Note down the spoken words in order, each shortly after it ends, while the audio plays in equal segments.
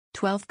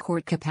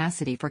12-quart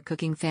capacity for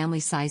cooking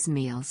family-size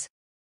meals.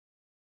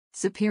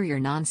 Superior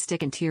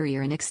non-stick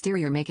interior and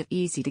exterior make it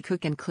easy to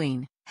cook and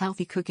clean,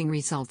 healthy cooking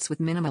results with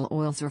minimal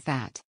oils or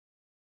fat.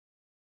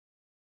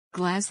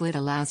 Glass lid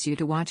allows you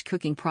to watch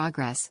cooking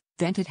progress,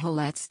 vented hole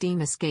lets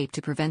steam escape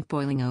to prevent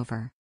boiling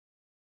over.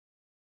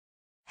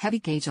 Heavy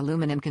gauge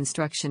aluminum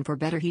construction for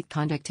better heat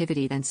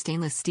conductivity than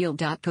stainless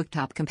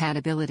steel.Cooktop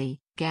compatibility,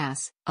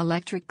 gas,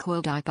 electric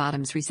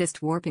coil.Bottoms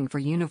resist warping for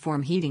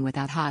uniform heating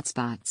without hot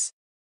spots.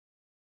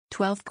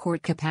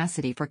 12-quart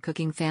capacity for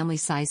cooking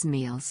family-size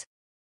meals.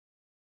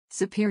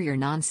 Superior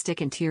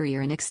non-stick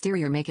interior and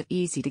exterior make it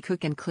easy to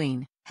cook and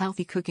clean,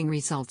 healthy cooking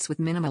results with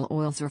minimal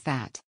oils or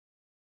fat.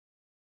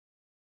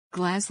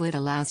 Glass lid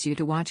allows you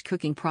to watch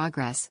cooking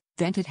progress,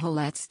 vented hole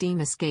lets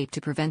steam escape to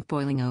prevent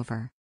boiling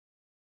over.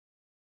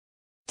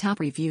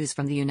 Top reviews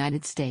from the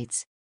United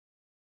States.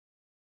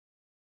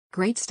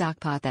 Great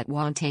stockpot that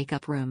won't take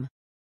up room.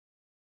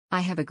 I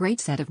have a great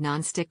set of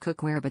non-stick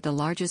cookware, but the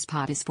largest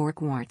pot is 4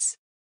 quarts.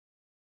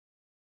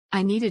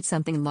 I needed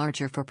something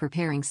larger for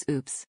preparing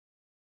soups.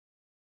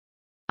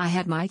 I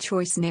had my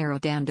choice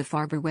narrowed down to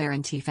Farberware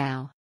and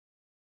T-fal.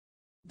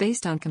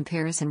 Based on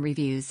comparison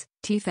reviews,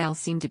 T-fal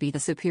seemed to be the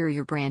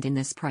superior brand in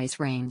this price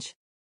range.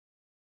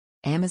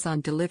 Amazon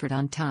delivered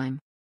on time.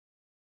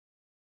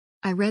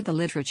 I read the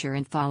literature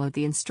and followed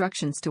the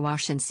instructions to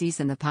wash and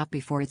season the pot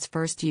before its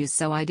first use,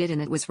 so I did,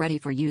 and it was ready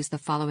for use the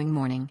following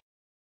morning.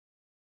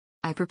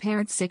 I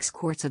prepared 6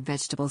 quarts of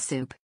vegetable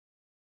soup.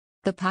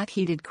 The pot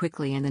heated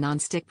quickly and the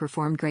non-stick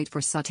performed great for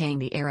sautéing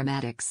the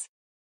aromatics.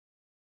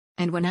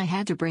 And when I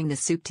had to bring the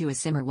soup to a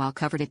simmer while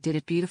covered, it did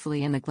it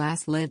beautifully, and the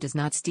glass lid does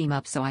not steam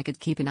up, so I could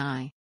keep an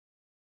eye.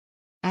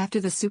 After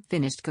the soup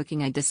finished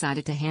cooking, I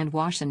decided to hand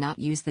wash and not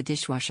use the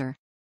dishwasher.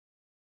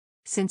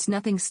 Since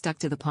nothing stuck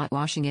to the pot,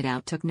 washing it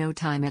out took no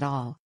time at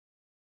all.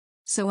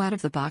 So out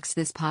of the box,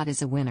 this pot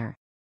is a winner.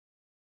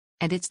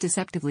 And it's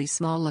deceptively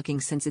small looking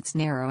since it's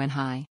narrow and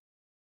high.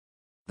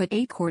 But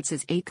 8 quarts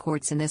is 8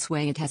 quarts, in this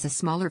way it has a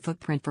smaller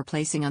footprint for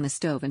placing on the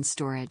stove and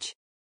storage.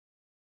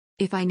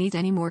 If I need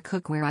any more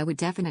cookware, I would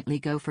definitely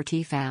go for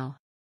T-fal.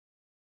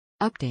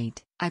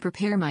 Update: I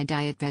prepare my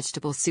diet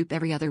vegetable soup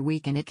every other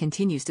week and it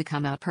continues to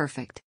come out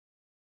perfect.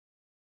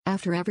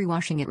 After every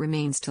washing, it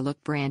remains to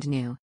look brand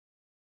new.